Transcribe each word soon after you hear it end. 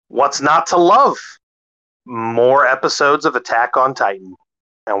What's not to love? More episodes of Attack on Titan.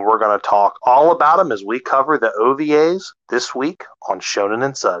 And we're going to talk all about them as we cover the OVAs this week on Shonen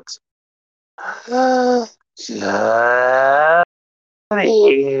and Suds. We're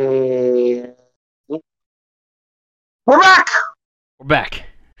back! We're back.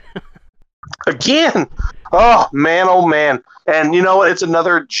 Again! Oh, man. And you know what? It's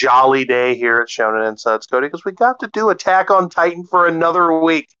another jolly day here at Shonen and Suds, Cody, because we got to do Attack on Titan for another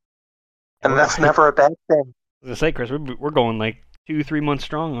week. And that's never a bad thing. I was going to say, Chris, we're going like 2-3 months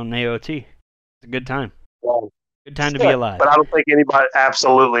strong on AOT. It's a good time. Well, good time to be alive. But I don't think anybody,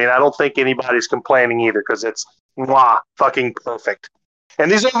 absolutely, and I don't think anybody's complaining either, because it's fucking perfect.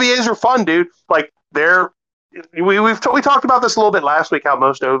 And these OVAs are fun, dude. Like, we talked about this a little bit last week, how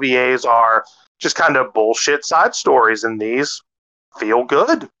most OVAs are just kind of bullshit side stories, and these feel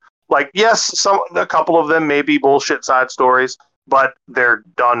good. Like, yes, a couple of them may be bullshit side stories, but they're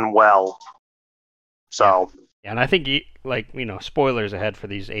done well. So, yeah, and I think, spoilers ahead for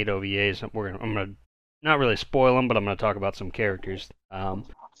these 8 OVAs. I'm gonna not really spoil them, but I'm gonna talk about some characters. And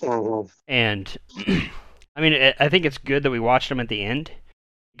I mean, I think it's good that we watched them at the end,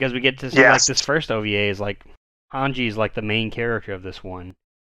 because we get to see like this first OVA is like Hanji's like the main character of this one,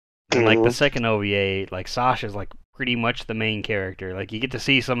 and like the second OVA, like Sasha's like pretty much the main character. Like, you get to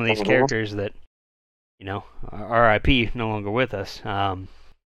see some of these characters that, R.I.P. no longer with us.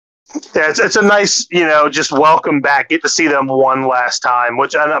 Yeah, it's a nice, just welcome back. Get to see them one last time.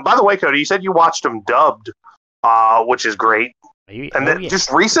 Which, by the way, Cody, you said you watched them dubbed, which is great. And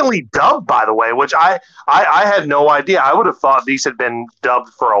just recently dubbed, by the way, which I had no idea. I would have thought these had been dubbed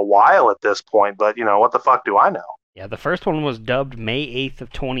for a while at this point, but what the fuck do I know? Yeah, the first one was dubbed May 8th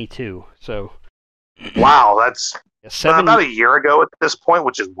of 22. So, wow, that's about a year ago at this point,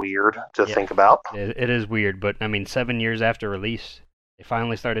 which is weird to think about. It is weird, but I mean, 7 years after release, they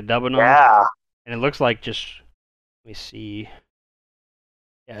finally started dubbing them. Yeah. And it looks like let me see.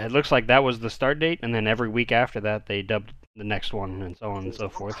 Yeah, it looks like that was the start date, and then every week after that, they dubbed the next one, and so on and so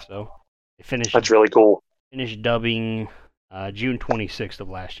forth. So they finished. That's really cool. Finished dubbing June 26th of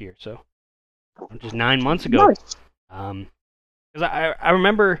last year, so just 9 months ago. Nice. Because I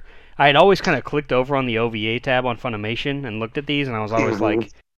remember I had always kind of clicked over on the OVA tab on Funimation and looked at these, and I was always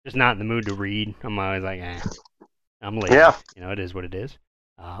like, just not in the mood to read. I'm always like, I'm lazy. Yeah. It is what it is.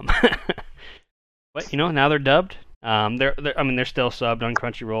 But now they're dubbed. They're still subbed on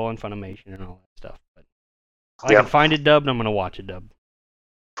Crunchyroll and Funimation and all that stuff. But if I can find it dubbed, I'm gonna watch it dubbed.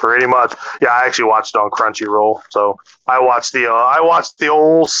 Pretty much. Yeah, I actually watched it on Crunchyroll, so I watched the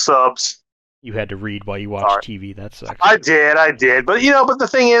old subs. You had to read while you watched TV. That sucks. I did. But but the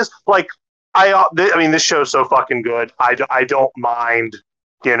thing is, like, this show's so fucking good. I don't mind,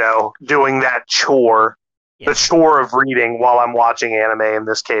 doing that chore. Yeah. The chore of reading while I'm watching anime in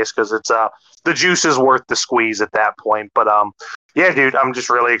this case, because it's the juice is worth the squeeze at that point. But yeah, dude, I'm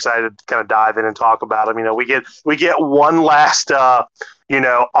just really excited to kind of dive in and talk about them. We get one last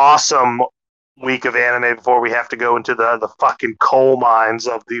awesome week of anime before we have to go into the fucking coal mines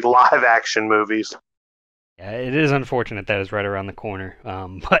of the live action movies. Yeah, it is unfortunate that is right around the corner.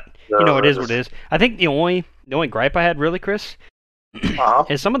 But it is what it is. I think the only gripe I had really, Chris,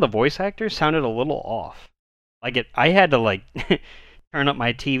 is some of the voice actors sounded a little off. Like, I had to turn up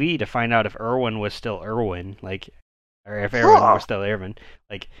my TV to find out if Erwin was still Erwin, or if Erwin was still Erwin.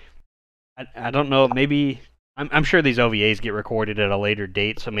 Like, I don't know. Maybe I'm sure these OVAs get recorded at a later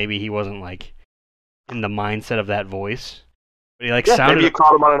date, so maybe he wasn't in the mindset of that voice. But he sounded. Maybe you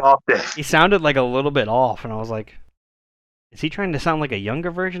caught him on an off day. He sounded a little bit off, and I was like, is he trying to sound like a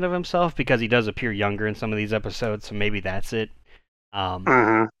younger version of himself? Because he does appear younger in some of these episodes, so maybe that's it. Yeah.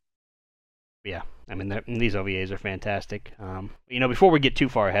 I mean, these OVAs are fantastic. Before we get too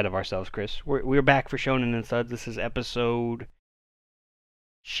far ahead of ourselves, Chris, we're back for Shonen and Suds. This is episode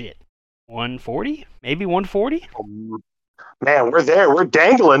 140, maybe 140. Man, we're there. We're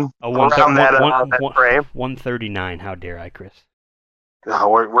dangling around that frame. 139. How dare I, Chris? No,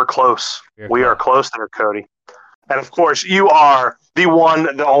 we're close. We are close there, Cody. And of course, you are the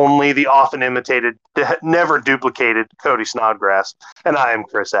one, the only, the often imitated, never duplicated Cody Snodgrass. And I am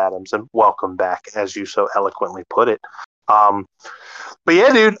Chris Adams, and welcome back, as you so eloquently put it. But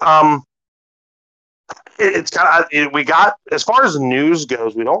yeah, dude, it's kind of, we got, as far as news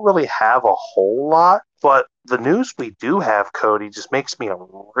goes, we don't really have a whole lot, but the news we do have, Cody, just makes me a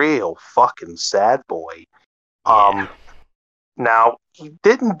real fucking sad boy. Yeah. Now, he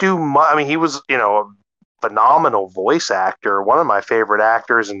didn't do much. I mean, he was, a phenomenal voice actor, one of my favorite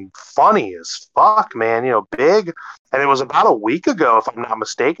actors, and funny as fuck, man, big. And it was about a week ago, if I'm not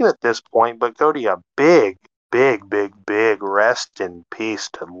mistaken at this point, but Cody, a big big, big, big rest in peace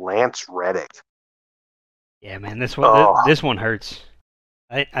to Lance Reddick. Yeah, man, this one hurts.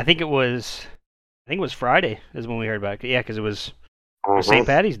 I think it was Friday is when we heard about it. Yeah, because it was St.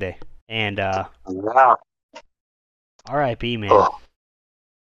 Patty's Day, and yeah. R.I.P. man. Ugh.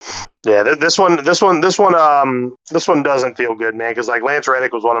 Yeah, this one doesn't feel good, man. Because like Lance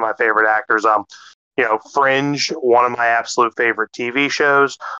Reddick was one of my favorite actors. Fringe, one of my absolute favorite TV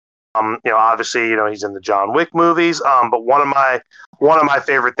shows. Obviously, he's in the John Wick movies. But one of my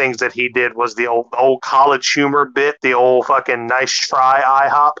favorite things that he did was the old college humor bit, the old fucking nice try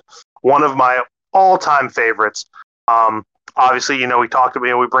IHOP. One of my all-time favorites. Obviously, we talked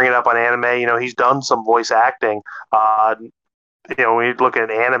about, we bring it up on anime. He's done some voice acting. When you look at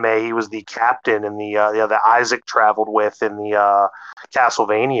anime, he was the captain in the that Isaac traveled with in the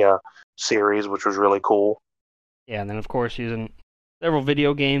Castlevania series, which was really cool. Yeah, and then of course he's in several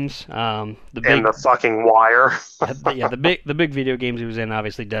video games. The fucking Wire. the big video games he was in,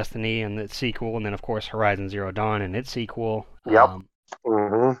 obviously Destiny and its sequel, and then of course Horizon Zero Dawn and its sequel. Yep.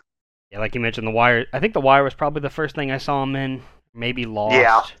 Yeah, like you mentioned, The Wire. I think The Wire was probably the first thing I saw him in. Maybe Lost.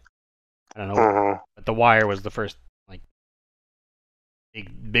 Yeah. I don't know, but The Wire was the first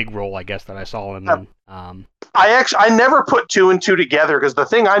big role, I guess, that I saw him in. I never put two and two together because the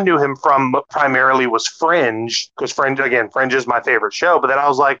thing I knew him from primarily was Fringe, because Fringe is my favorite show. But then I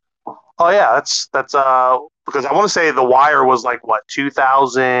was like, oh yeah, that's because I want to say The Wire was like what,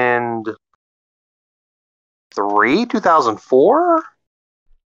 2003, 2004,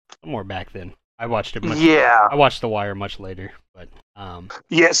 more back then. I watched it. I watched The Wire much later, but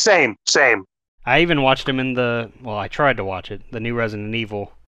yeah, same. I even watched him in I tried to watch it, the new Resident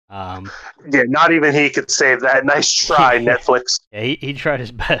Evil. Yeah, not even he could save that. Nice try, Netflix. Yeah, he tried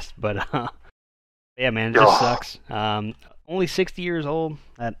his best, but yeah, man, it just sucks. Only 60 years old.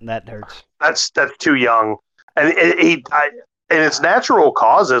 That hurts. That's too young, and it's natural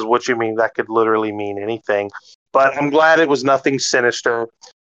causes, which that could literally mean anything. But I'm glad it was nothing sinister.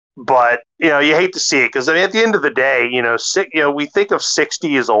 But you hate to see it because at the end of the day, we think of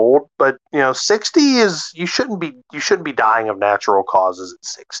 60 as old, but 60 is you shouldn't be dying of natural causes at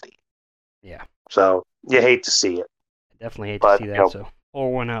 60. Yeah. So you hate to see it. I definitely hate to see that. So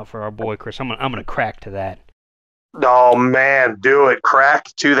pour one out for our boy Chris. I'm gonna crack to that. Oh man, do it.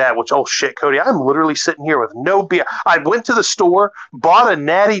 Crack to that. Which, oh shit, Cody, I'm literally sitting here with no beer. I went to the store, bought a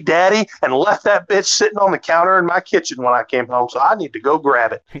Natty Daddy, and left that bitch sitting on the counter in my kitchen when I came home. So I need to go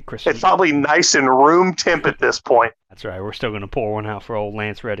grab it. Chris, it's probably nice and room temp at this point. That's right. We're still gonna pour one out for old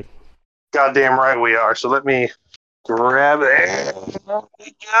Lance Reddick. Goddamn right we are. So let me grab it. There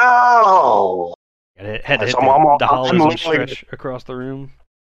we go. Had to hit the holism stretch across the room.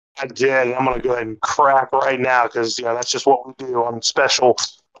 I did. I'm going to go ahead and crack right now because that's just what we do on special.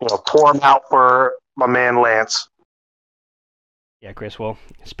 Pour them out for my man Lance. Yeah, Chris. Well,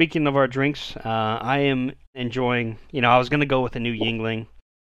 speaking of our drinks, I am enjoying. I was going to go with a new Yingling,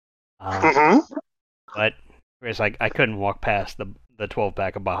 but Chris, I couldn't walk past the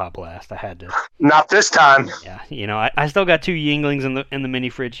 12-pack of Baja Blast. I had to. Not this time. Yeah, I still got 2 Yinglings in the mini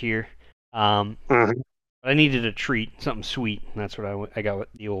fridge here. I needed a treat, something sweet. And that's what I got with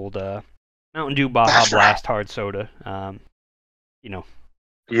the old Mountain Dew Baja Blast hard soda.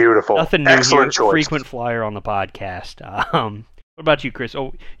 Beautiful. Nothing new Excellent here. Choice. Frequent flyer on the podcast. What about you, Chris?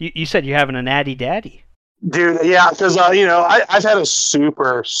 Oh, you said you're having a Natty Daddy. Dude, yeah, because I've had a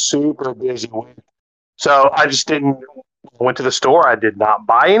super, super busy week. So I just went to the store. I did not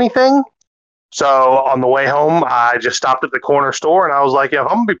buy anything. So on the way home, I just stopped at the corner store and I was like, if I'm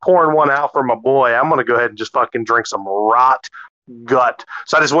going to be pouring one out for my boy, I'm going to go ahead and just fucking drink some rot gut.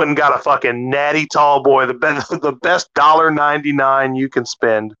 So I just went and got a fucking Natty Tall Boy, the best $1.99 you can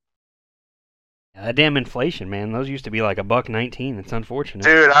spend. Yeah, that damn inflation, man. Those used to be like $1.19. It's unfortunate.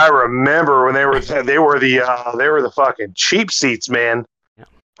 Dude, I remember when they were the fucking cheap seats, man. Yeah.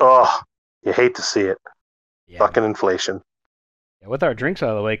 Oh, you hate to see it. Yeah. Fucking inflation. Yeah, with our drinks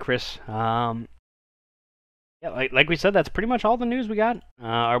out of the way, Chris. Like we said, that's pretty much all the news we got.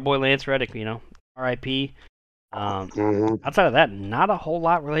 Our boy Lance Reddick, R.I.P. Outside of that, not a whole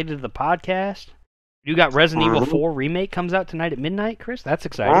lot related to the podcast. You got Resident Evil 4 remake comes out tonight at midnight, Chris. That's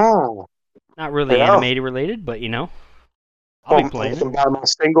exciting. Oh. Not really animated related, but I'll be playing it. My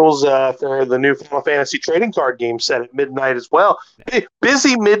singles for the new Final Fantasy trading card game set at midnight as well.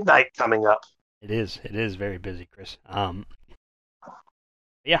 Busy midnight coming up. It is very busy, Chris.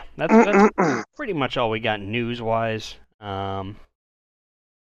 Yeah, that's pretty much all we got news-wise. I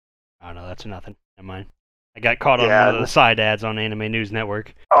don't know, that's nothing. Never mind. I got caught on one of the side ads on Anime News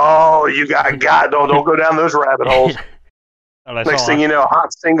Network. Oh, you got don't go down those rabbit holes. Next thing you know,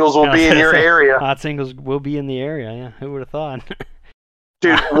 Hot Singles will be in your area. Hot Singles will be in the area, yeah. Who would have thought?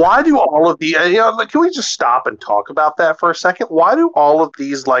 Dude, why do all of the, can we just stop and talk about that for a second? Why do all of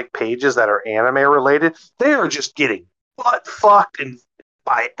these, pages that are anime related, they are just getting butt fucked and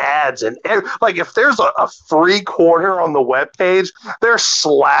by ads and, if there's a free corner on the webpage, they're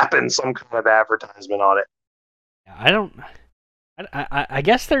slapping some kind of advertisement on it. I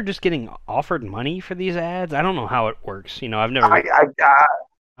guess they're just getting offered money for these ads. I don't know how it works. I've never.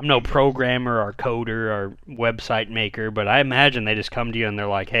 I'm no programmer or coder or website maker, but I imagine they just come to you and they're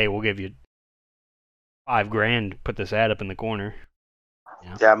like, "Hey, we'll give you $5,000 to put this ad up in the corner."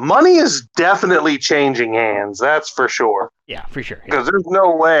 Yeah, money is definitely changing hands. That's for sure. Yeah, for sure. Because there's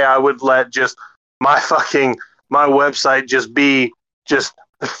no way I would let just my website just be just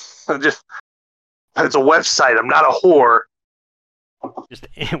it's a website. I'm not a whore. Just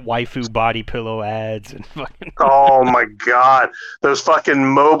waifu body pillow ads and fucking. Oh my god, those fucking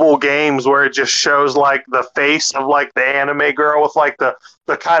mobile games where it just shows the face of the anime girl with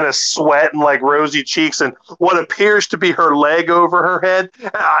the kind of sweat and rosy cheeks and what appears to be her leg over her head.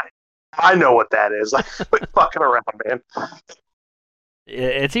 I know what that is. Quit fucking around, man.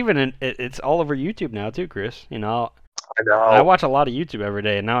 It's it's all over YouTube now too, Chris. I know. I watch a lot of YouTube every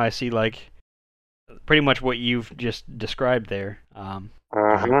day, and now I see pretty much what you've just described there.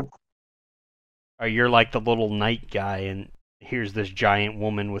 Or you're like the little knight guy, and here's this giant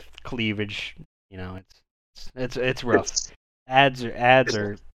woman with cleavage. It's rough. Ads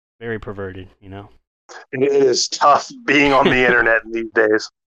are very perverted. It is tough being on the internet these days.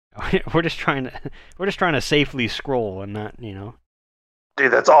 We're just trying to safely scroll and not.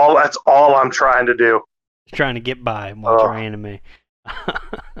 Dude, that's all I'm trying to do. Trying to get by and watch our anime.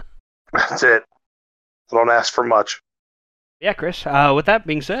 That's it. Don't ask for much. Yeah, Chris. With that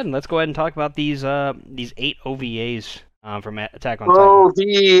being said, let's go ahead and talk about these 8 OVAs from Attack on Titan.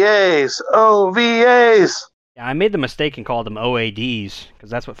 OVAs. Yeah, I made the mistake and called them OADs because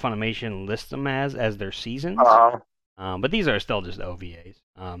that's what Funimation lists them as their seasons. But these are still just OVAs.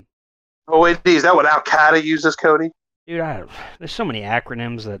 OADs. Is that what Al-Qaeda uses, Cody? Dude, there's so many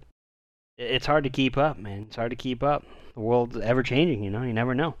acronyms that it's hard to keep up, man. It's hard to keep up. The world's ever changing. You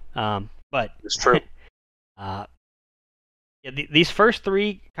never know. But it's true. These first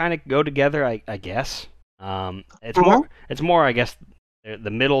 3 kind of go together, I guess. It's more, I guess, the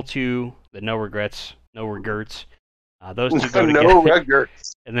middle 2, the No Regrets. Those 2 go together. No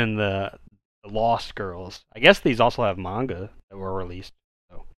regrets. And then the Lost Girls. I guess these also have manga that were released.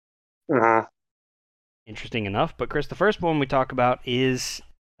 So interesting enough. But Chris, the first one we talk about is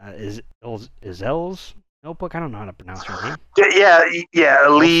Elle's Notebook. I don't know how to pronounce her name. Yeah,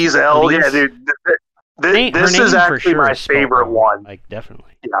 Elise L. Yeah, dude. This is actually my favorite one.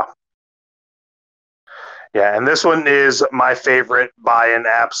 Definitely. Yeah. Yeah, and this one is my favorite by an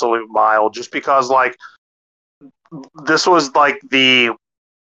absolute mile, just because, this was, I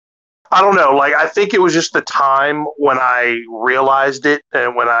don't know, I think it was just the time when I realized it,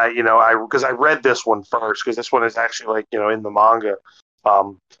 and when because I read this one first, because this one is actually, in the manga. I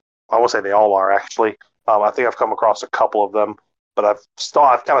won't say they all are, actually. I think I've come across a couple of them. But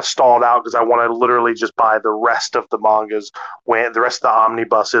I've kind of stalled out because I want to literally just buy the rest of the mangas the rest of the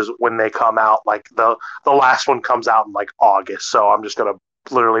omnibuses when they come out. The last one comes out in August, so I'm just gonna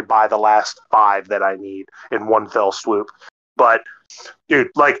literally buy the last 5 that I need in one fell swoop. But dude,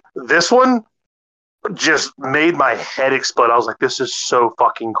 this one just made my head explode. I was like, this is so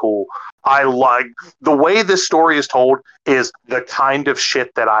fucking cool. I like the way this story is told is the kind of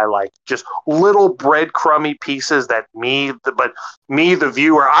shit that I like. Just little breadcrumby pieces that the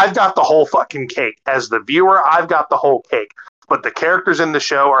viewer, I've got the whole fucking cake. As the viewer, I've got the whole cake. But the characters in the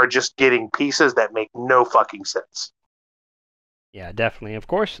show are just getting pieces that make no fucking sense. Yeah, definitely. Of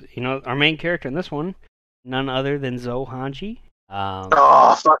course, our main character in this one, none other than Zoe Hanji.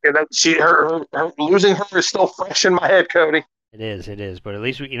 Fucking her losing her is still fresh in my head, Cody. It is. But at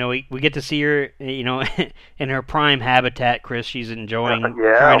least we get to see her, in her prime habitat. Chris, she's enjoying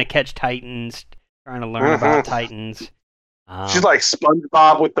trying to catch titans, trying to learn about titans. She's like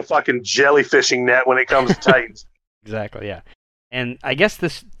SpongeBob with the fucking jellyfishing net when it comes to titans. Exactly, yeah. And I guess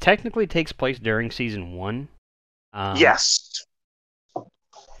this technically takes place during season 1. Yes.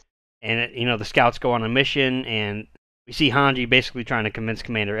 And the scouts go on a mission, and we see Hanji basically trying to convince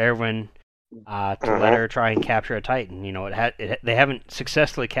Commander Erwin to let her try and capture a Titan. They haven't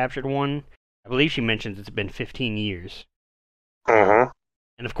successfully captured one. I believe she mentions it's been 15 years. And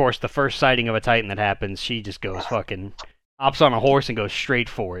of course, the first sighting of a Titan that happens, she just goes hops on a horse and goes straight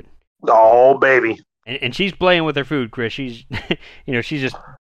for it. Oh, baby. And she's playing with her food, Chris. She's, she's just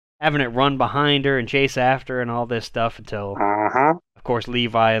having it run behind her and chase after her and all this stuff until, of course,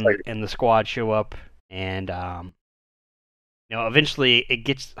 Levi and the squad show up, and eventually it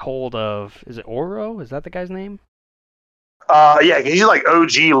gets hold of, is it Oro? Is that the guy's name? Yeah, he's like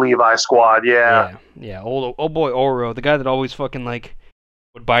OG Levi squad. Yeah. Old boy Oro, the guy that always fucking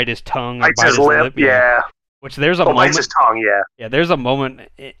would bite his tongue or bite his lip. Yeah. Which there's a moment. Bites his tongue. Yeah. Yeah, there's a moment.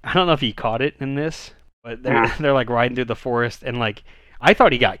 I don't know if he caught it in this, but they're like riding through the forest, and I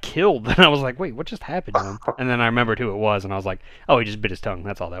thought he got killed, and I was like, wait, what just happened to him? And then I remembered who it was, and I was like, oh, he just bit his tongue.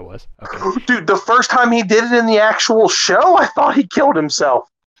 That's all that was. Okay. Dude, the first time he did it in the actual show, I thought he killed himself.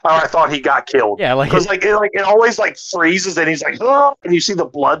 Or I thought he got killed. Yeah, because it always freezes, and he's like, oh, and you see the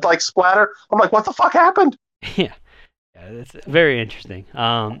blood splatter. I'm like, what the fuck happened? Yeah, it's very interesting.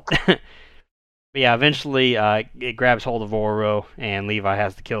 But yeah, eventually it grabs hold of Oro, and Levi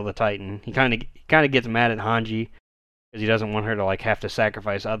has to kill the Titan. He kind of gets mad at Hanji because he doesn't want her to have to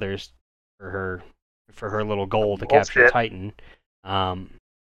sacrifice others for her little goal to capture the Titan. So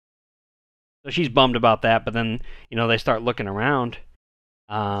she's bummed about that, but then they start looking around.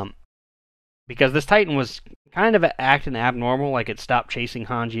 Because this Titan was kind of acting abnormal, it stopped chasing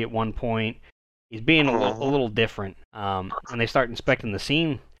Hanji at one point. He's being a little different. And they start inspecting the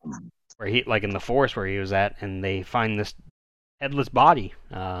scene where he, in the forest where he was at, and they find this headless body,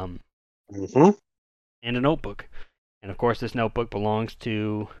 and a notebook. And of course, this notebook belongs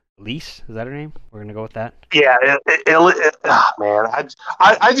to Elise. Is that her name? We're gonna go with that. Yeah, man,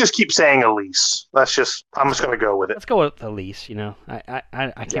 I just keep saying Elise. I'm just gonna go with it. Let's go with Elise. I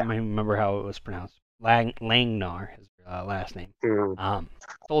can't even remember how it was pronounced. Langnar is her last name.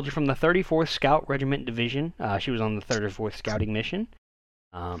 Soldier from the 34th Scout Regiment Division. She was on the 34th Scouting Mission.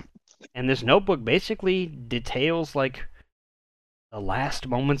 And this notebook basically details the last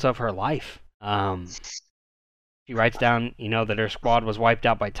moments of her life. She writes down, that her squad was wiped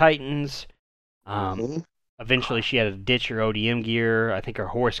out by Titans. Eventually, she had to ditch her ODM gear. I think her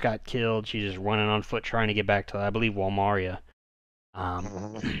horse got killed. She's just running on foot trying to get back to, I believe, Walmaria.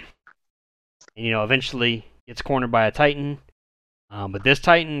 And, eventually gets cornered by a Titan. But this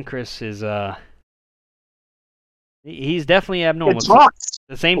Titan, Chris, is he's definitely abnormal. It's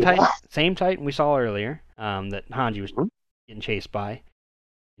the same Titan we saw earlier that Hanji was getting chased by.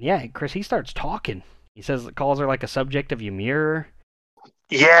 Yeah, Chris, he starts talking. He calls her a subject of Ymir.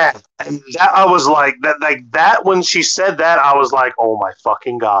 Yeah, and that I was that when she said that, I was like, oh my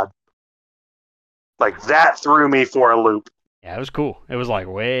fucking god. That threw me for a loop. Yeah, it was cool. It was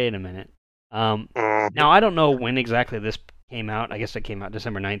wait a minute. Now, I don't know when exactly this came out. I guess it came out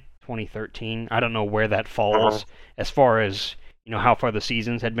December 9th, 2013. I don't know where that falls as far as, how far the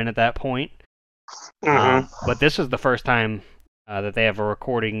seasons had been at that point. But this is the first time that they have a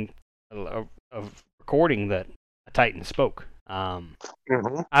recording of recording that a Titan spoke.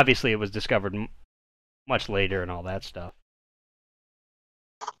 Obviously, it was discovered much later and all that stuff.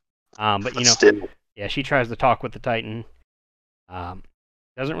 But yeah, she tries to talk with the Titan.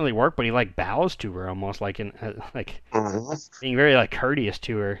 Doesn't really work, but he bows to her almost being very courteous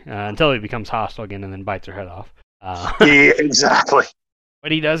to her until he becomes hostile again and then bites her head off. Yeah, exactly.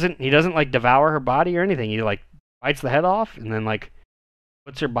 But he doesn't devour her body or anything. He bites the head off and then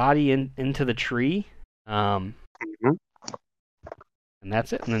puts her body into the tree. And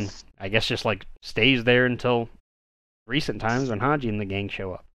that's it. And then I guess just stays there until recent times when Hanji and the gang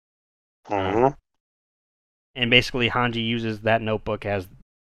show up. And basically Hanji uses that notebook as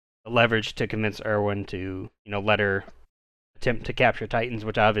the leverage to convince Erwin to, let her attempt to capture Titans,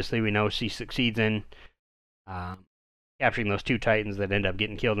 which obviously we know she succeeds in capturing those two Titans that end up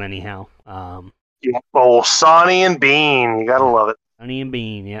getting killed anyhow. Oh, Sonny and Bean. You gotta love it. Sonny and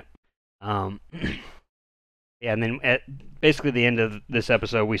Bean, yep. Yeah, and then at basically the end of this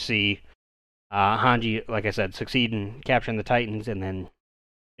episode, we see Hanji, like I said, succeed in capturing the Titans, and then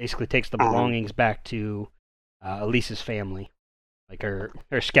basically takes the belongings back to Elise's family, her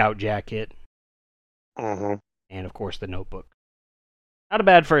scout jacket, and of course the notebook. Not a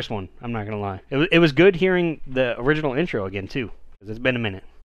bad first one, I'm not gonna lie. It was good hearing the original intro again too, because it's been a minute.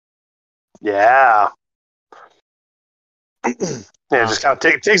 Yeah. Yeah, just kind of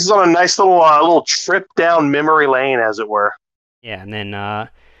takes us on a nice little trip down memory lane, as it were. Yeah, and then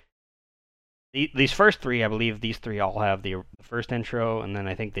these first three, I believe these three all have the first intro, and then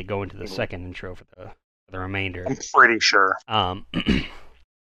I think they go into the second intro for the remainder. I'm pretty sure.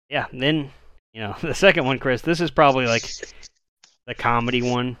 Yeah, then the second one, Chris. This is probably the comedy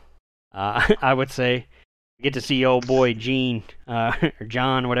one. I would say. You get to see old boy Gene or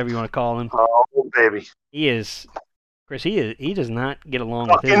John, whatever you want to call him. Oh, baby. He is. Chris, he does not get along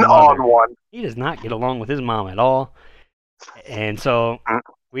with his mother. He does not get along with his mom at all. And so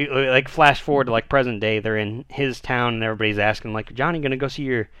we like flash forward to like present day. They're in his town, and everybody's asking like, "Johnny, gonna go see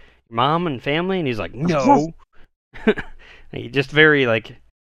your mom and family?" And he's like, "No." He just very like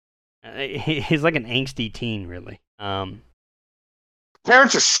he's like an angsty teen, really.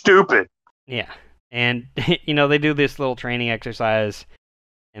 Parents are stupid. Yeah, and they do this little training exercise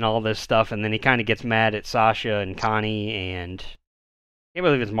and all this stuff, and then he kind of gets mad at Sasha and Connie, and I can't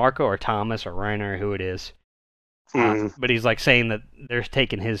believe it's Marco or Thomas or Reiner or who it is. But he's like saying that they're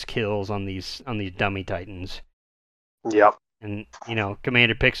taking his kills on these dummy titans. Yep. And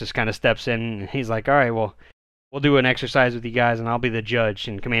Commander Pixis kind of steps in, and he's like, "All right, well, we'll do an exercise with you guys, and I'll be the judge."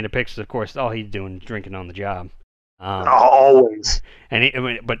 And Commander Pixis, of course, all he's doing is drinking on the job. Always.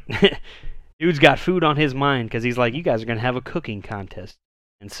 But dude's got food on his mind because he's like, "You guys are gonna have a cooking contest,"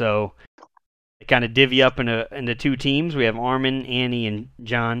 and so they kind of divvy up into two teams. We have Armin, Annie, and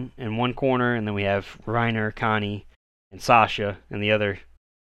John in one corner, and then we have Reiner, Connie, and Sasha in the other.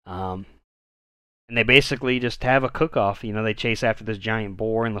 And they basically just have a cook-off. They chase after this giant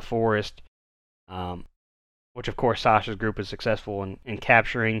boar in the forest, which of course Sasha's group is successful in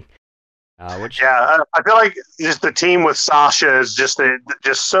capturing. I feel like just the team with Sasha is just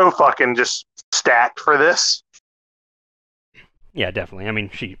so fucking just stacked for this. Yeah, definitely. I mean,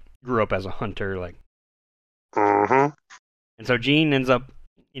 she grew up as a hunter, like. Mm-hmm. And so Gene ends up,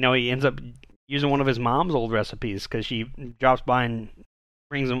 he ends up using one of his mom's old recipes because she drops by and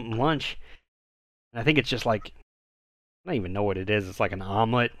brings him lunch. And I think it's just like, I don't even know what it is. It's like an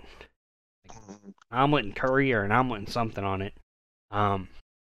omelet, and curry, or an omelet and something on it. And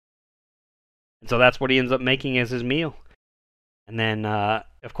so that's what he ends up making as his meal. And then,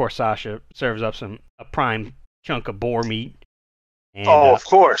 of course, Sasha serves up a prime chunk of boar meat. And, of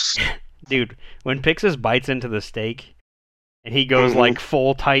course. Dude, when Pixis bites into the steak, and he goes like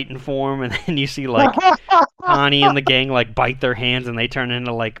full Titan form, and then you see like Connie and the gang like bite their hands, and they turn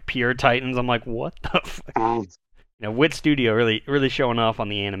into like pure Titans. I'm like, what the fuck? Wit Studio really showing off on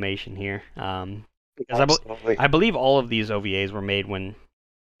the animation here. I believe all of these OVAs were made when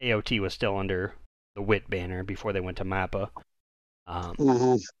AOT was still under the Wit banner before they went to Mappa.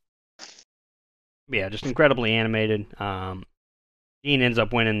 Yeah, just incredibly animated. Gene ends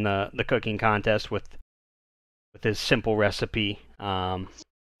up winning the cooking contest with his simple recipe.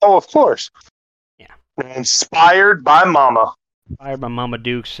 Of course. Yeah. Inspired by Mama. Inspired by Mama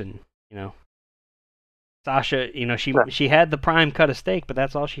Dukes, and Sasha. She had the prime cut of steak, but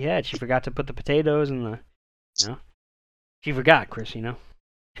that's all she had. She forgot to put the potatoes and she forgot, Chris.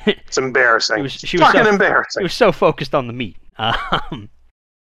 It's embarrassing. She was fucking embarrassing. She was so focused on the meat.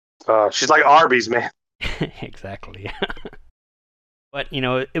 She's like Arby's, man. Exactly. But,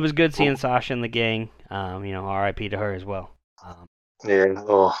 it was good seeing Sasha and the gang. R.I.P. to her as well.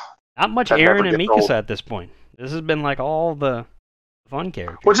 Not much Aaron and Mikasa at this point. This has been like all the fun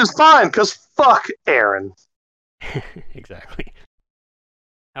characters. Which is fine, because fuck Aaron. Exactly.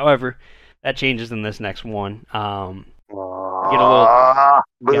 However, that changes in this next one. We got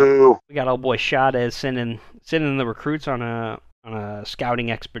old boy Shadez sending the recruits on a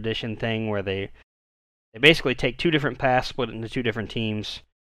scouting expedition thing where they basically take two different paths, split into two different teams.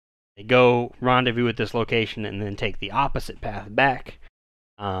 They go rendezvous at this location and then take the opposite path back.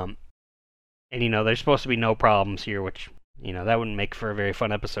 And there's supposed to be no problems here, which that wouldn't make for a very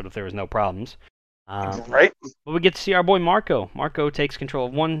fun episode if there was no problems. Right. But we get to see our boy Marco. Marco takes control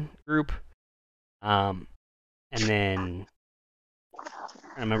of one group. And then I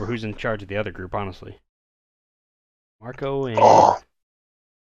don't remember who's in charge of the other group, honestly. Marco and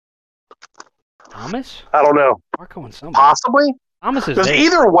Thomas? I don't know. Marco and somebody. Possibly? Thomas is because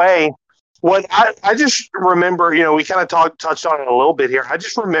either way, what I just remember, we kind of touched on it a little bit here. I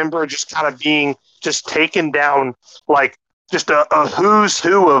just remember just kind of being just taken down, like just a who's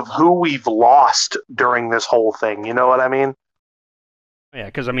who of who we've lost during this whole thing. You know what I mean? Yeah,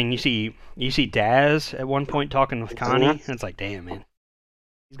 because you see Daz at one point talking with Connie, and it's like, damn, man,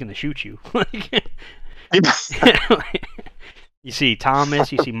 he's gonna shoot you. You see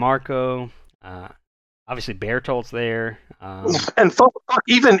Thomas, you see Marco, obviously Bertolt's there, and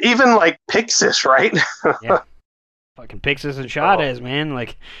even like Pixis, right? Yeah, fucking Pixis and Shadez, man.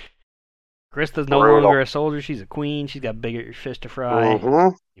 Like, Krista's no longer a soldier; she's a queen. She's got bigger fish to fry.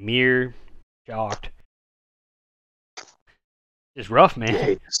 Ymir, shocked. It's rough, man. I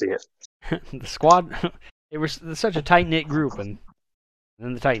hate to see it. The squad, it was such a tight knit group, and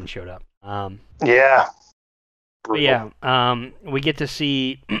then the Titans showed up. Yeah. But yeah, we get to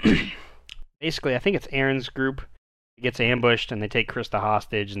see. Basically, I think it's Aaron's group gets ambushed, and they take Krista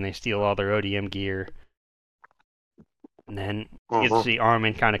hostage, and they steal all their ODM gear. And then you get to see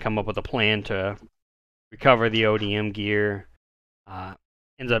Armin kind of come up with a plan to recover the ODM gear.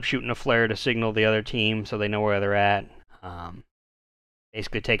 And ends up shooting a flare to signal the other team so they know where they're at.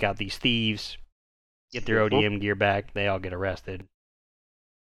 Basically take out these thieves, get their ODM gear back. They all get arrested.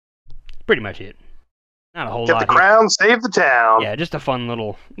 Pretty much it. Not a whole lot. Get the crown, save the town. Yeah, just a fun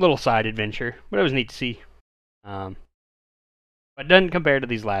little side adventure, but it was neat to see. But doesn't compare to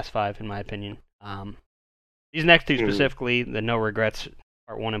these last 5, in my opinion. These next 2 specifically, the No Regrets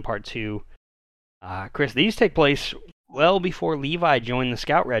Part 1 and Part 2. Chris, these take place well before Levi joined the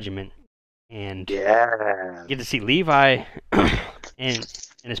Scout Regiment. And you get to see Levi and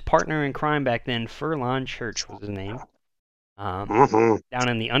his partner in crime back then, Furlon Church was his name, down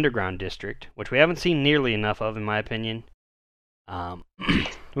in the Underground District, which we haven't seen nearly enough of, in my opinion.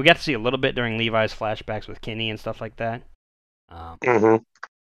 We got to see a little bit during Levi's flashbacks with Kenny and stuff like that.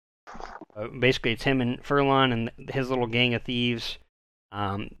 Basically, it's him and Furlon and his little gang of thieves.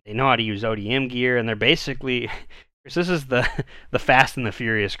 They know how to use ODM gear, and they're basically... This is the Fast and the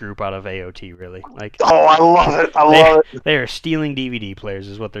Furious group out of AOT, really. Like, oh, I love it! I love it. They are stealing DVD players,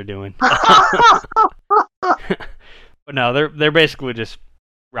 is what they're doing. But no, they're basically just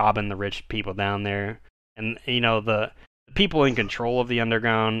robbing the rich people down there, and the people in control of the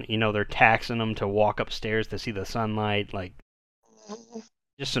underground. They're taxing them to walk upstairs to see the sunlight. Like,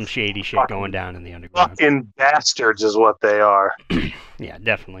 just some shady shit going down in the underground. Fucking bastards is what they are. Yeah,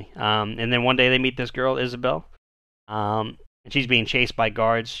 definitely. And then one day they meet this girl, Isabel. And she's being chased by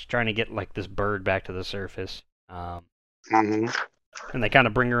guards trying to get like this bird back to the surface. And they kind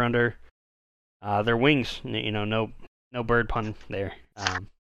of bring her under their wings. No bird pun there.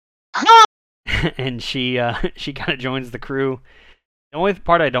 And she kind of joins the crew. The only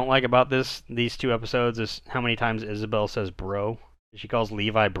part I don't like about these 2 episodes is how many times Isabel says bro. She calls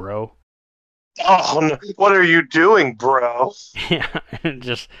Levi bro. Oh, no. What are you doing, bro? Yeah,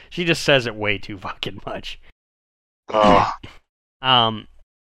 she just says it way too fucking much. But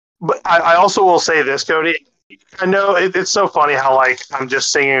I also will say this, Cody. I know it's so funny how like I'm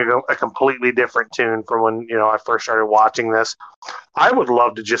just singing a completely different tune from when I first started watching this. I would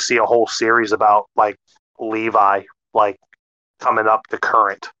love to just see a whole series about like Levi, like coming up to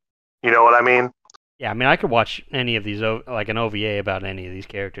current. You know what I mean? Yeah, I mean I could watch any of these like an OVA about any of these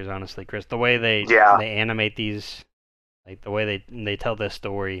characters. Honestly, Chris, the way they animate these, like the way they tell this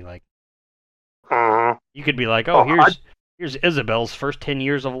story, like. You could be like, here's Isabel's first 10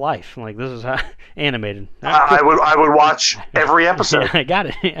 years of life. Like, this is how animated. I would watch every episode. Yeah, I got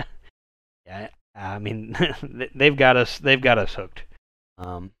it. Yeah. Yeah. I mean, they've got us hooked.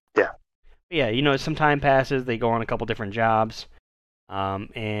 Yeah. Some time passes. They go on a couple different jobs,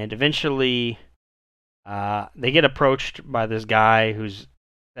 and eventually, they get approached by this guy who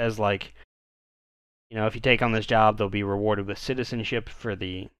says like, if you take on this job, they'll be rewarded with citizenship for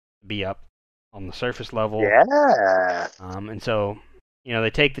be up on the surface level. Yeah. And so, they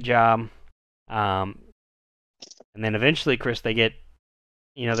take the job, and then eventually, Chris, they're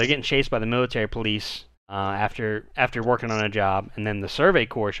getting chased by the military police after working on a job, and then the Survey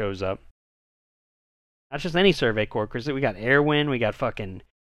Corps shows up. Not just any Survey Corps, Chris. We got Erwin, we got fucking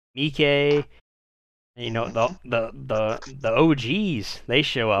Mike. The OGs, they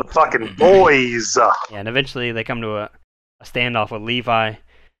show up. The fucking boys. Yeah, and eventually they come to a standoff with Levi.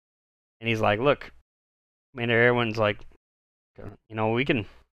 And he's like, look, Commander Erwin's like, we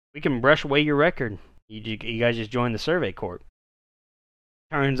can brush away your record. You guys just joined the Survey Corps.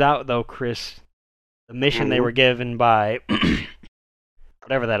 Turns out, though, Chris, the mission they were given by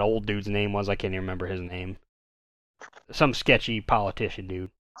whatever that old dude's name was, I can't even remember his name. Some sketchy politician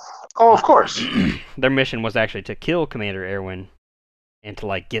dude. Oh, of course. Their mission was actually to kill Commander Erwin and to,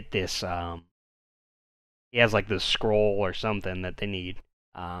 like, get this, he has, like, this scroll or something that they need.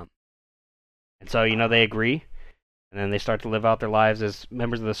 And so, they agree, and then they start to live out their lives as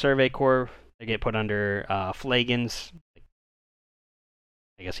members of the Survey Corps. They get put under Flagans.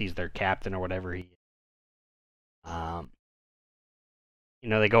 I guess he's their captain or whatever he is.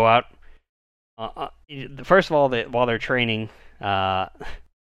 They go out. First of all, while they're training,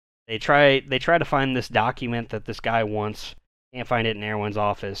 they try to find this document that this guy wants. Can't find it in Erwin's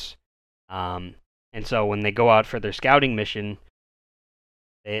office. And so when they go out for their scouting mission,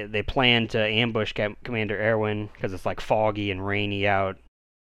 They plan to ambush Commander Erwin because it's like foggy and rainy out.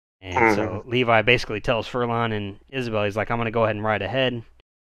 And so Levi basically tells Furlon and Isabel, he's like, I'm going to go ahead and ride ahead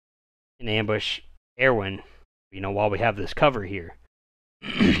and ambush Erwin, while we have this cover here.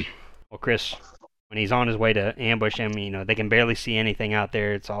 Well, Chris, when he's on his way to ambush him, they can barely see anything out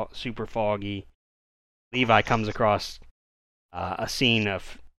there. It's all super foggy. Levi comes across a scene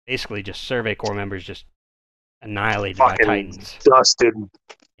of basically just Survey Corps members just annihilated by Titans. Dusted.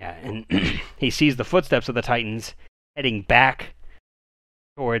 Yeah, and he sees the footsteps of the Titans heading back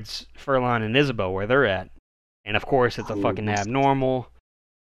towards Furlan and Isabel where they're at. And of course, it's a fucking abnormal.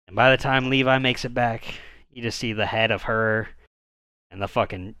 And by the time Levi makes it back, you just see the head of her and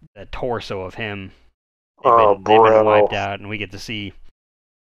the torso of him. They've been wiped out, and we get to see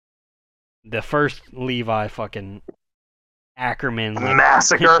the first Levi fucking Ackerman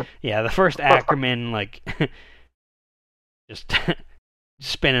massacre. Yeah, the first Ackerman just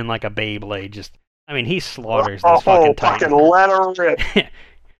spinning like a Beyblade. He slaughters this fucking Titan. Let her rip.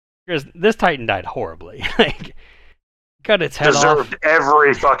 Because this Titan died horribly. Cut its head off. Deserved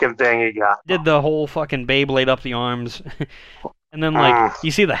every fucking thing he got. Did the whole fucking Beyblade up the arms. And then,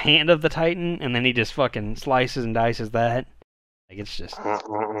 you see the hand of the Titan, and then he just fucking slices and dices that. It's just...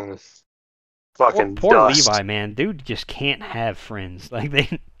 Fucking poor dust. Levi, man. Dude just can't have friends.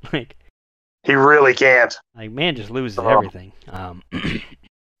 He really can't. Man just loses everything.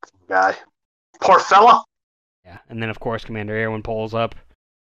 Guy. Poor fella. Yeah, and then, of course, Commander Erwin pulls up.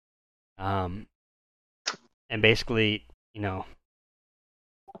 And basically,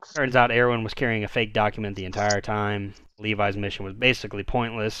 turns out Erwin was carrying a fake document the entire time. Levi's mission was basically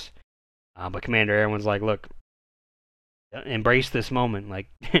pointless. But Commander Erwin's like, look, embrace this moment.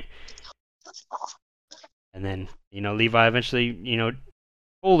 And then, Levi eventually,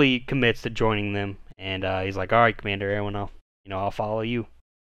 fully commits to joining them. And he's like, all right, Commander Erwin, I'll follow you.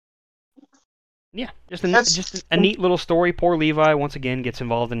 Yeah, just a neat little story. Poor Levi, once again, gets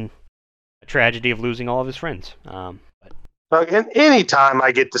involved in a tragedy of losing all of his friends. Anytime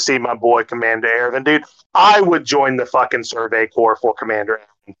I get to see my boy Commander Erwin, dude, I would join the fucking Survey Corps for Commander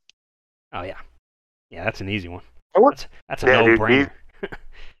Erwin. Oh, yeah. Yeah, that's an easy one. That's a Dude, no-brainer.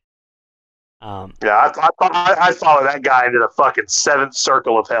 I follow that guy into the fucking 7th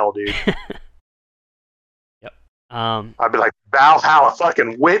circle of hell, dude. Yep. I'd be like, Valhalla,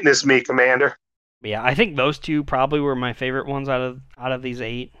 fucking witness me, Commander. Yeah, I think those two probably were my favorite ones out of these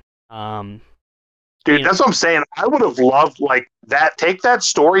 8. Dude, that's what I'm saying. I would have loved that. Take that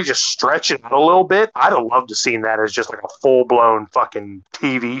story, just stretch it out a little bit. I'd have loved to seen that as just a full-blown fucking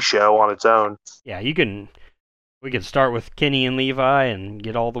TV show on its own. Yeah, we could start with Kenny and Levi and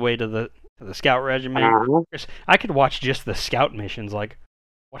get all the way to the Scout Regiment. Mm-hmm. I could watch just the Scout missions, what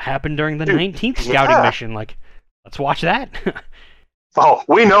happened during the 19th Scouting mission. Let's watch that. Oh,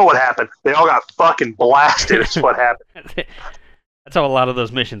 we know what happened. They all got fucking blasted. Is what happened. That's how a lot of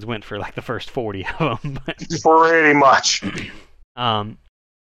those missions went for the first 40 of them. Pretty much. And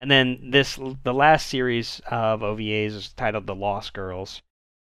then the last series of OVAs is titled The Lost Girls.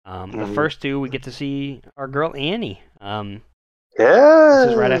 The first 2 we get to see our girl Annie. This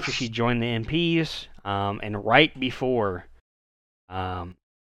is right after she joined the MPs, and right before the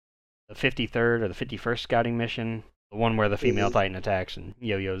 53rd or the 51st scouting mission, the one where the female Titan attacks and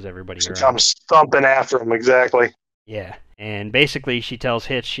yo-yos everybody around. She comes thumping after him, exactly. Yeah, and basically she tells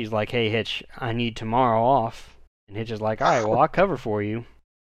Hitch, she's like, hey, Hitch, I need tomorrow off. And Hitch is like, all right, well, I'll cover for you.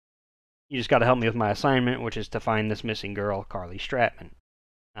 You just got to help me with my assignment, which is to find this missing girl, Carly Stratman.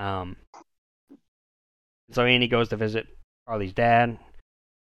 So Annie goes to visit Carly's dad.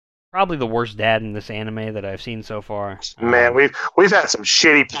 Probably the worst dad in this anime that I've seen so far. Man, we've had some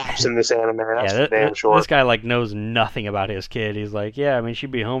shitty pops in this anime. That's for damn sure. This guy knows nothing about his kid. He's like, yeah,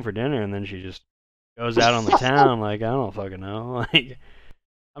 she'd be home for dinner, and then she just goes out on the town. I don't fucking know.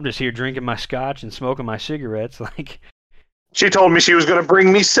 I'm just here drinking my scotch and smoking my cigarettes. She told me she was going to bring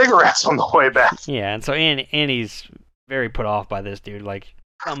me cigarettes on the way back. Yeah, and so Annie's very put off by this dude.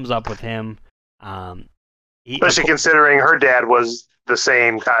 Thumbs up with him. Especially considering her dad was the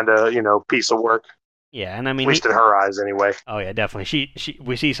same kind of, piece of work. Yeah, and at least in her eyes, anyway. Oh yeah, definitely.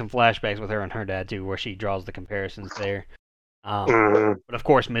 We see some flashbacks with her and her dad too, where she draws the comparisons there. But of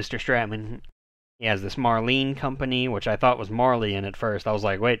course, Mr. Stratman, he has this Marlene company, which I thought was Marley in at first. I was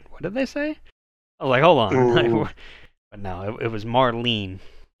like, wait, what did they say? I was like, hold on. But no, it was Marlene.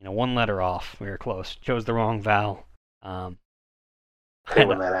 One letter off. We were close. Chose the wrong vowel. When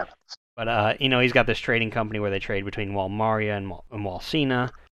that happens. But, he's got this trading company where they trade between Walmaria and Walsina.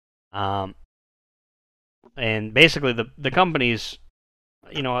 And basically the company's,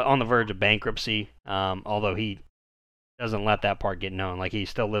 on the verge of bankruptcy, although he doesn't let that part get known. He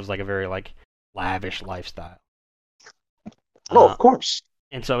still lives a very, lavish lifestyle. Oh, of course.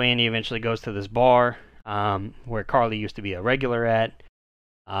 And so Annie eventually goes to this bar, where Carly used to be a regular at,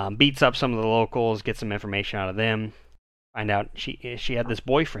 beats up some of the locals, gets some information out of them. Find out she had this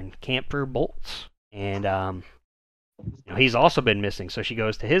boyfriend, Camper Bolts, and he's also been missing. So she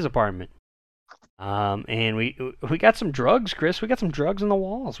goes to his apartment, and we got some drugs, Chris. We got some drugs in the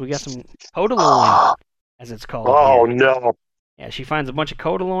walls. We got some codaloin, as it's called. Oh here. No! Yeah, she finds a bunch of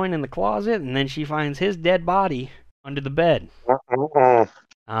codaloin in the closet, and then she finds his dead body under the bed.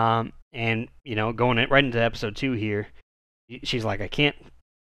 And going right into episode 2 here, she's like, I can't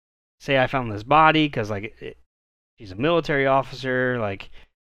say I found this body because she's a military officer. Like,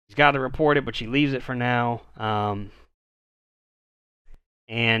 she's got to report it, but she leaves it for now.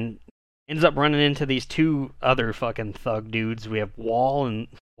 And ends up running into these 2 other fucking thug dudes. We have Wald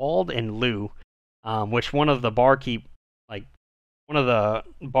and Lou, which one of the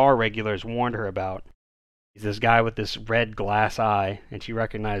bar regulars warned her about. He's this guy with this red glass eye, and she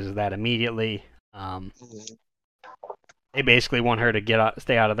recognizes that immediately. They basically want her to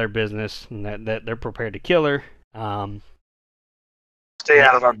stay out of their business, and that they're prepared to kill her. Stay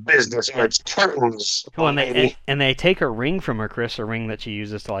out of our business, or it's curtains. Well, and they take her ring from her, Chris, a ring that she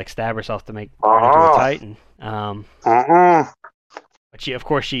uses to stab herself to make her into a Titan. But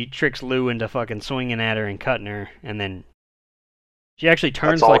she tricks Lou into fucking swinging at her and cutting her, and then she actually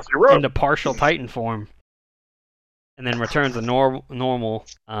turns into partial Titan form, and then returns to normal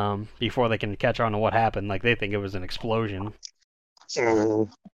before they can catch on to what happened. Like, they think it was an explosion. But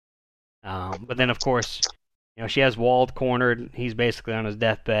then, of course, she has Wald cornered. He's basically on his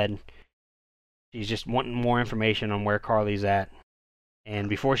deathbed. She's just wanting more information on where Carly's at. And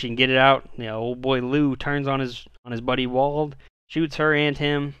before she can get it out, old boy Lou turns on his buddy Wald, shoots her and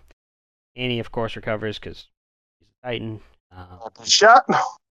him. And he, of course, recovers because he's a Titan. Shot.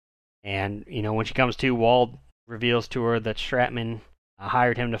 And, when she comes to, Wald reveals to her that Stratman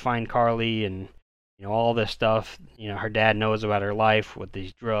hired him to find Carly and, all this stuff. Her dad knows about her life with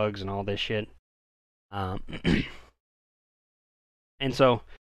these drugs and all this shit. And so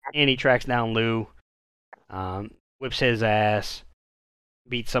Annie tracks down Lou, whips his ass,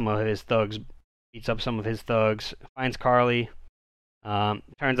 beats up some of his thugs, finds Carly.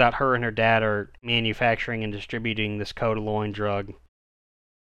 Turns out her and her dad are manufacturing and distributing this codaloin drug,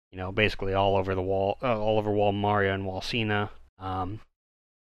 basically all over Walmaria and Walsena.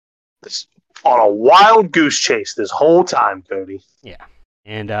 This on a wild goose chase this whole time, Cody. Yeah,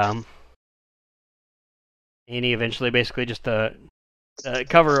 and Annie eventually, basically just to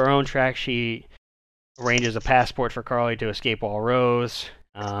cover her own tracks, she arranges a passport for Carly to escape Rose,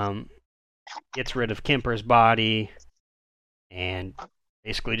 gets rid of Kemper's body, and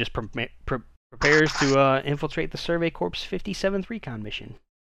basically just prepares to infiltrate the Survey Corps' 57th Recon mission.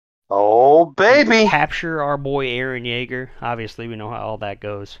 Oh, baby! Capture our boy Eren Yeager. Obviously, we know how all that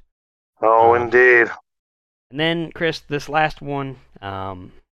goes. Oh, indeed. And then, Chris, this last one,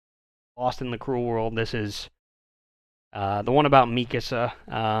 Lost in the Cruel World. This is the one about Mikasa.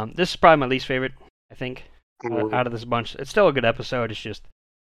 This is probably my least favorite, I think, out of this bunch. It's still a good episode. It's just,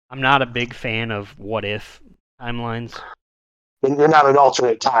 I'm not a big fan of what if timelines. You're not an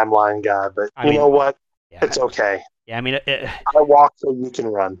alternate timeline guy, but you know what? Yeah, it's okay. Yeah, I mean, I walk so you can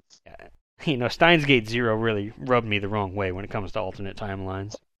run. Steins Gate Zero really rubbed me the wrong way when it comes to alternate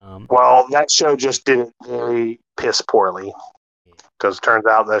timelines. Well, that show just did it very piss poorly, because it turns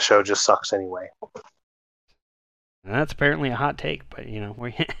out that show just sucks anyway. And that's apparently a hot take, but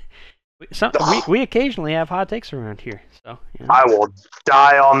we occasionally have hot takes around here. So I will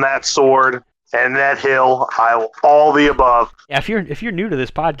die on that sword and that hill. I will all the above. Yeah, if you're new to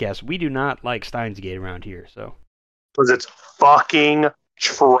this podcast, we do not like Steins Gate around here, so because it's fucking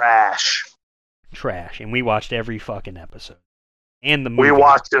trash. And we watched every fucking episode. And the movies. We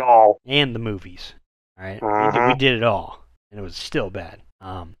watched it all. And the movies. All right? We did it all. And it was still bad.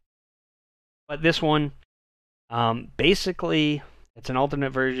 But this one, basically, it's an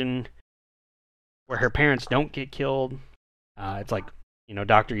alternate version where her parents don't get killed. It's like,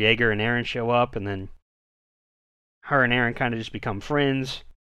 Dr. Yeager and Eren show up, and then her and Eren kind of just become friends.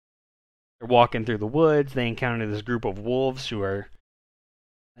 They're walking through the woods. They encounter this group of wolves who are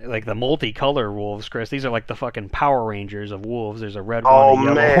like the multicolor wolves, Chris. These are like the fucking Power Rangers of wolves. There's a red one,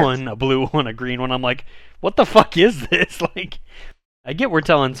 a yellow one, a blue one, a green one. I'm like, what the fuck is this? Like, I get we're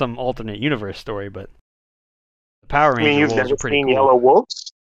telling some alternate universe story, but the Power Ranger wolves are pretty cool. Yellow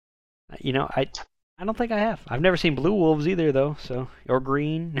wolves? I don't think I have. I've never seen blue wolves either, though. So, or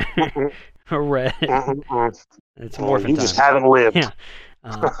green, or red. It's morphin' You just haven't lived. Yeah.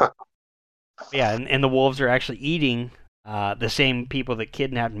 Yeah, and the wolves are actually eating the same people that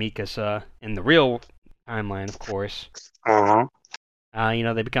kidnapped Mikasa in the real timeline, of course.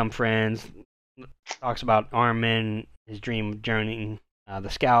 They become friends. Talks about Armin, his dream of joining the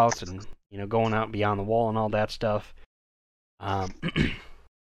Scouts, and going out beyond the wall and all that stuff.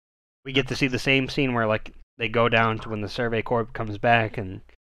 We get to see the same scene where they go down to when the Survey Corps comes back, and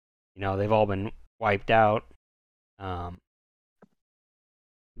they've all been wiped out.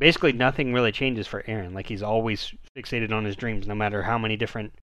 Basically, nothing really changes for Eren. Like, he's always fixated on his dreams, no matter how many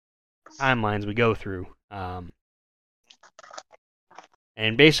different timelines we go through.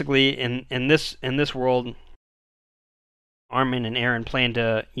 And basically, in this world, Armin and Aaron plan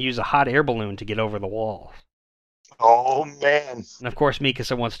to use a hot air balloon to get over the wall. Oh man! And of course,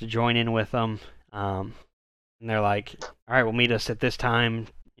 Mikasa wants to join in with them. And they're like, "All right, we'll meet us at this time,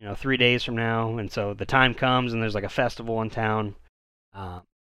 3 days from now." And so the time comes, and there's like a festival in town, and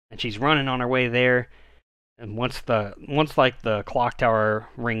she's running on her way there. And once like the clock tower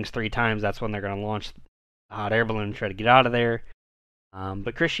rings 3 times, that's when they're gonna launch the hot air balloon and try to get out of there.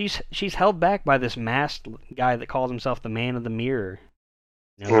 But Chris, she's held back by this masked guy that calls himself the Man of the Mirror.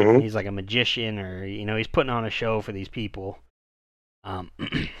 He's like a magician, or he's putting on a show for these people. And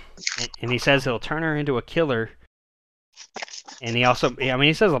he says he'll turn her into a killer. And he also,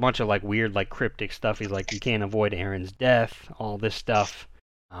 he says a bunch of like weird, like cryptic stuff. He's like, you can't avoid Aaron's death, all this stuff.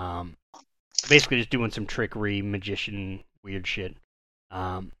 Basically just doing some trickery, magician, weird shit.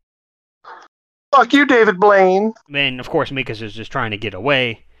 Fuck you, David Blaine. Then, of course, Mikasa's just trying to get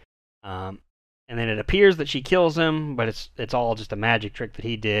away. And then it appears that she kills him, but it's all just a magic trick that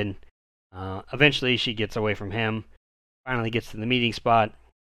he did. Eventually, she gets away from him. Finally gets to the meeting spot.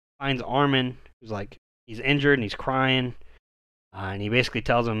 Finds Armin, who's like, he's injured and he's crying. And he basically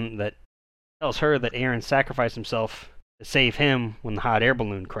tells her that Aaron sacrificed himself to save him when the hot air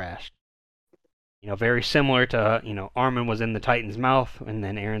balloon crashed. Very similar to, Armin was in the Titan's mouth, and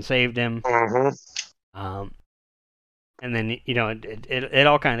then Aaron saved him. Mm-hmm. And then, it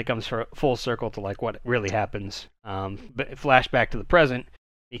all kind of comes full circle to, like, what really happens. But flashback to the present,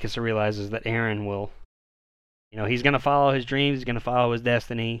 Mikasa realizes that Aaron will, he's going to follow his dreams, he's going to follow his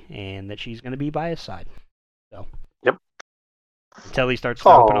destiny, and that she's going to be by his side. So. Yep. Until he starts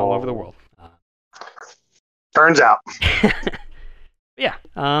stomping all over the world. Turns out. Yeah.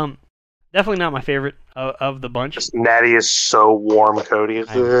 Definitely not my favorite of the bunch. Natty is so warm, Cody.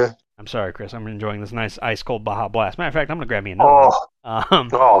 I'm sorry, Chris. I'm enjoying this nice ice cold Baja Blast. Matter of fact, I'm gonna grab me another one.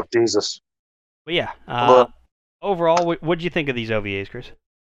 Oh, Jesus. But yeah. Overall, what'd you think of these OVAs, Chris?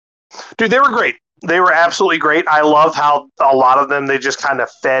 Dude, they were great. They were absolutely great. I love how a lot of them, they just kind of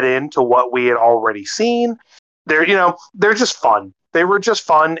fed into what we had already seen. They're just fun. They were just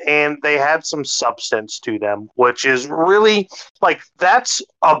fun, and they had some substance to them, which is really, like, that's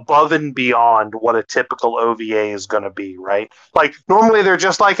above and beyond what a typical OVA is going to be, right? Like, normally they're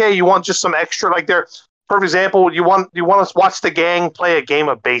just like, hey, you want just some extra, like, they're, for example, you want to watch the gang play a game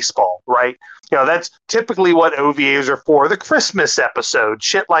of baseball, right? That's typically what OVAs are for. The Christmas episode,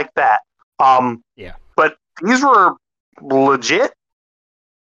 shit like that. Yeah. But these were legit.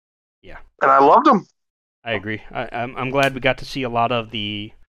 Yeah. And I loved them. I agree. I'm glad we got to see a lot of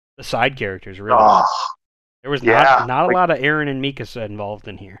the side characters. Really, there was not a lot of Aaron and Mikasa involved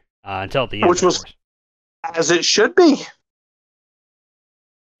in here until at the end, which was as it should be.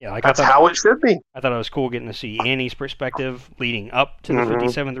 Yeah, that's how it should be. I thought it was cool getting to see Annie's perspective leading up to the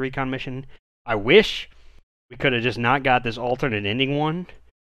 57th recon mission. I wish we could have just not got this alternate ending one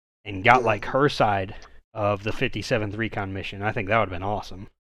and got like her side of the 57th recon mission. I think that would have been awesome.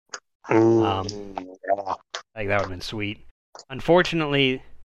 I think that would have been sweet. Unfortunately,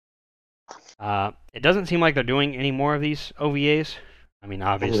 it doesn't seem like they're doing any more of these OVAs. I mean,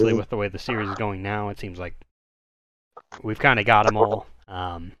 obviously, with the way the series is going now, it seems like we've kind of got them all.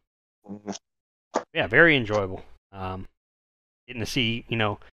 Yeah, very enjoyable. Getting to see,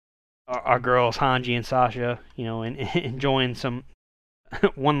 our girls Hanji and Sasha, and enjoying some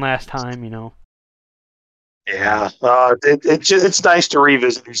one last time, Yeah, it's nice to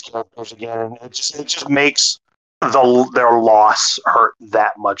revisit these characters again, and it just makes their loss hurt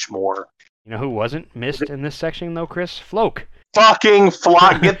that much more. You know who wasn't missed in this section though, Chris? Floke. Fucking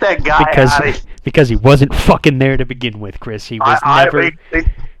Flock, get that guy out of here. Because he wasn't fucking there to begin with, Chris. He was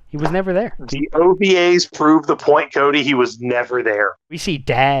he was never there. The OVAs prove the point, Cody. He was never there. We see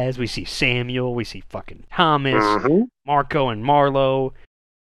Daz, we see Samuel, we see fucking Thomas, Marco and Marlo.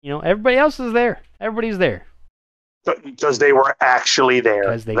 Everybody else is there. Everybody's there. Because they were actually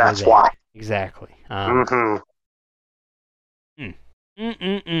there. That's why. Exactly.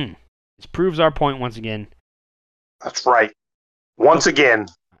 This proves our point once again. That's right. Once again.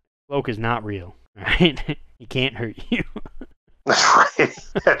 Floke is not real. Right? He can't hurt you. That's right.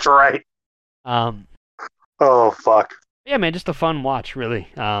 That's right. Oh, fuck. Yeah, man, just a fun watch, really.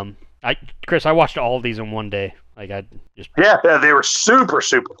 Chris, I watched all of these in one day. Like, Yeah, they were super,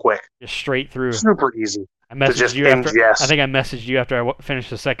 super quick. Just straight through. Super easy. I messaged you after. I think I messaged you after I finished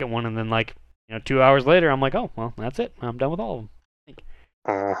the second one, and then 2 hours later, I'm like, oh, well, that's it. I'm done with all of them.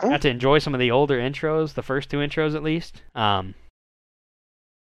 Got to enjoy some of the older intros, the first 2 intros at least,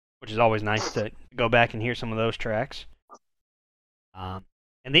 which is always nice to go back and hear some of those tracks. And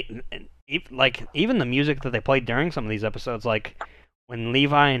even the music that they played during some of these episodes, like when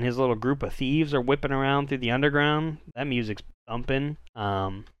Levi and his little group of thieves are whipping around through the underground, that music's thumping.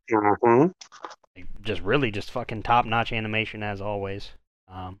 Just fucking top-notch animation as always.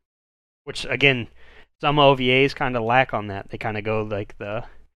 Which again, some OVAs kind of lack on that. They kind of go like the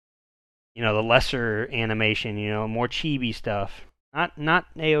lesser animation, more chibi stuff. Not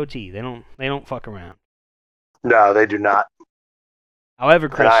AOT. They don't fuck around. No, they do not. However,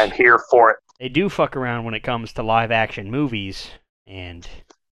 Chris, and I'm here for it. They do fuck around when it comes to live action movies, and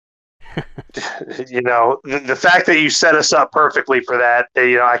the fact that you set us up perfectly for that,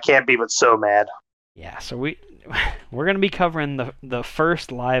 I can't be but so mad. Yeah, so we're gonna be covering the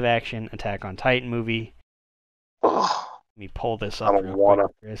first live action Attack on Titan movie. Ugh. Let me pull this up real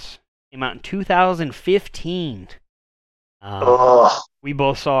quick, Chris. Came out in 2015. We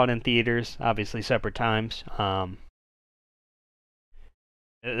both saw it in theaters, obviously separate times.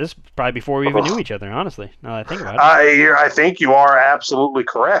 This is probably before we even knew each other, honestly. Now that I think about it. I think you are absolutely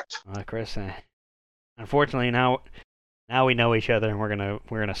correct. Chris, unfortunately now we know each other, and we're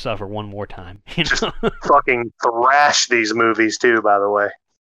gonna suffer one more time. Just fucking thrash these movies too, by the way.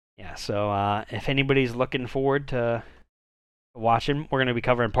 Yeah. So if anybody's looking forward to watching, we're gonna be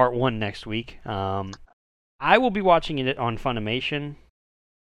covering part 1 next week. I will be watching it on Funimation. I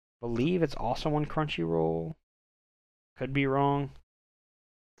believe it's also on Crunchyroll. Could be wrong.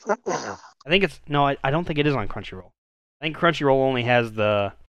 I think it's I don't think it is on Crunchyroll. I think Crunchyroll only has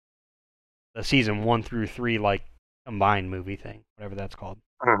the season 1 through 3 like combined movie thing, whatever that's called,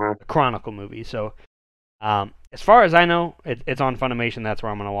 the Chronicle movie. So, as far as I know, it's on Funimation. That's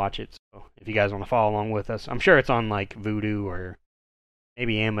where I'm gonna watch it. So, if you guys want to follow along with us, I'm sure it's on like Vudu or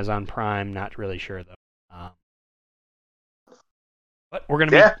maybe Amazon Prime. Not really sure though. But we're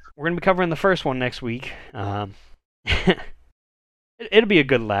gonna be covering the first one next week. It'll be a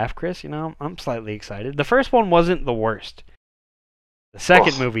good laugh, Chris. I'm slightly excited. The first one wasn't the worst. The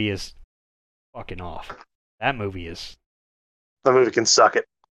second movie is fucking off. That movie is. The movie can suck it.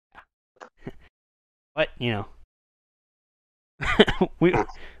 But we got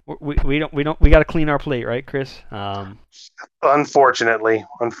to clean our plate, right, Chris? Unfortunately,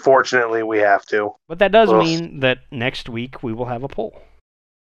 we have to. But that does mean that next week we will have a poll.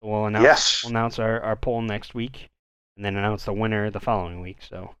 We'll announce our poll next week. And then announce the winner the following week.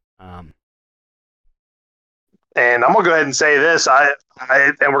 So, and I'm gonna go ahead and say this: and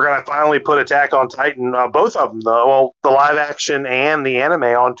we're gonna finally put Attack on Titan, both of them, the live action and the anime,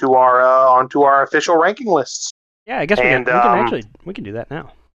 onto our official ranking lists. Yeah, I guess we can do that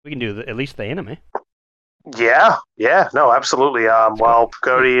now. We can do at least the anime. Yeah, no, absolutely. Well,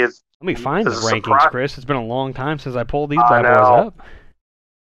 Cody is. Let me find the rankings, Chris. It's been a long time since I pulled these bad boys up.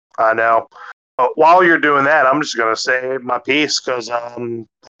 I know. While you're doing that, I'm just gonna say my piece because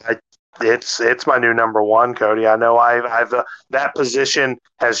it's my new number 1, Cody. I know I've that position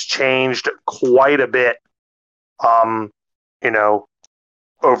has changed quite a bit. Over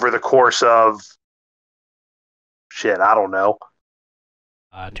the course of I don't know,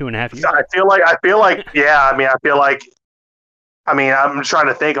 2.5 years. I feel like yeah. I'm trying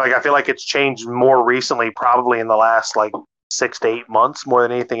to think. Like I feel like it's changed more recently, probably in the last 6 to 8 months, more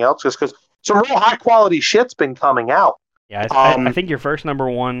than anything else, just because some real high quality shit's been coming out. Yeah, I think your first number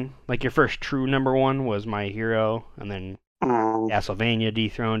 1, like your first true number 1, was My Hero, and then Castlevania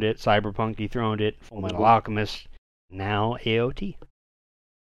dethroned it, Cyberpunk dethroned it, Full Metal Alchemist, now AOT.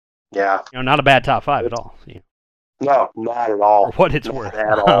 Yeah, not a bad top 5 at all. No, not at all. For what it's worth.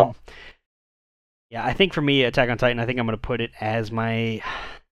 At all. Yeah, I think for me, Attack on Titan, I think I'm going to put it as my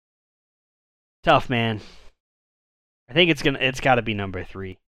tough man. I think it's got to be number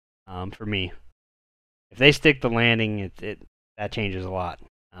 3. For me, if they stick the landing, that changes a lot.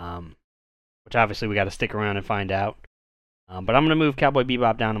 Which obviously we got to stick around and find out. But I'm gonna move Cowboy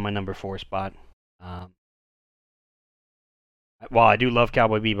Bebop down to my number 4 spot. While I do love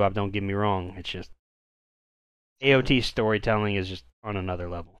Cowboy Bebop, don't get me wrong. It's just AOT storytelling is just on another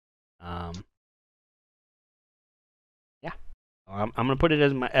level. Yeah, I'm gonna put it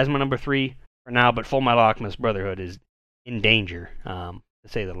as my number 3 for now. But Full Metal Alchemist Brotherhood is in danger. To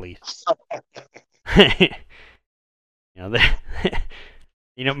say the least.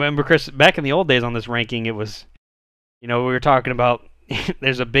 Remember, Chris, back in the old days on this ranking, it was, we were talking about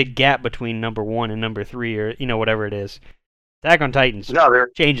there's a big gap between number 1 and number 3, or whatever it is. Attack on Titan's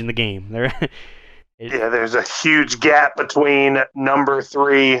they're changing the game. There's a huge gap between number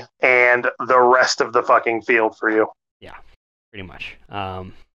 3 and the rest of the fucking field for you. Yeah, pretty much.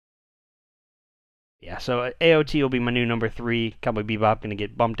 Yeah, so AOT will be my new number 3. Cowboy Bebop going to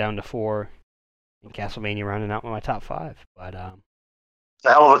get bumped down to 4. And Castlevania rounding out my top 5. But it's a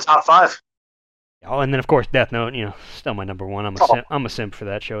hell of a top 5. Oh, and then of course Death Note. Still my number one. I'm a simp for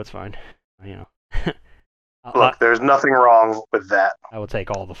that show. It's fine. Look, there's nothing wrong with that. I will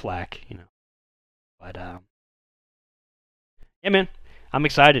take all the flack. But yeah, man, I'm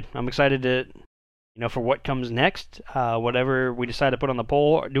excited. I'm excited to. For what comes next, whatever we decide to put on the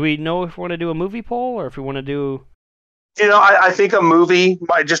poll. Do we know if we want to do a movie poll or if we want to do... I think a movie,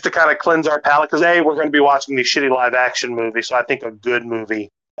 just to kind of cleanse our palate, because, we're going to be watching these shitty live-action movies, so I think a good movie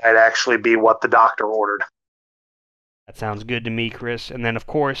might actually be what the doctor ordered. That sounds good to me, Chris. And then, of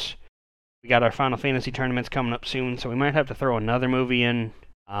course, we got our Final Fantasy tournaments coming up soon, so we might have to throw another movie in.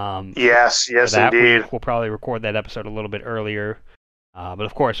 Yes, indeed. We'll probably record that episode a little bit earlier. But,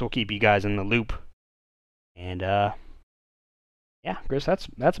 of course, we'll keep you guys in the loop. And, yeah, Chris,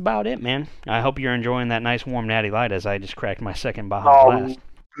 that's about it, man. I hope you're enjoying that nice warm Natty Light as I just cracked my second Baja Blast.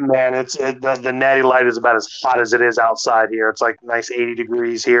 Man, the Natty Light is about as hot as it is outside here. It's like nice 80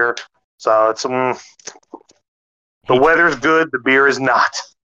 degrees here. So it's the weather's good, the beer is not.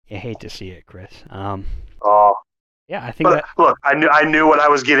 I hate to see it, Chris. Yeah, I think look, I knew what I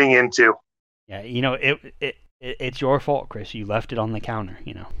was getting into. Yeah, it's your fault, Chris. You left it on the counter,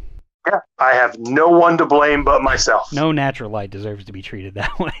 Yeah, I have no one to blame but myself. No natural light deserves to be treated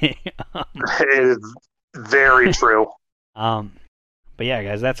that way. It is very true. But yeah,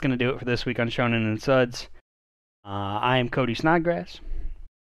 guys, that's going to do it for this week on Shonen and Suds. I am Cody Snodgrass.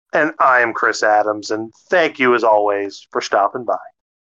 And I am Chris Adams, and thank you as always for stopping by.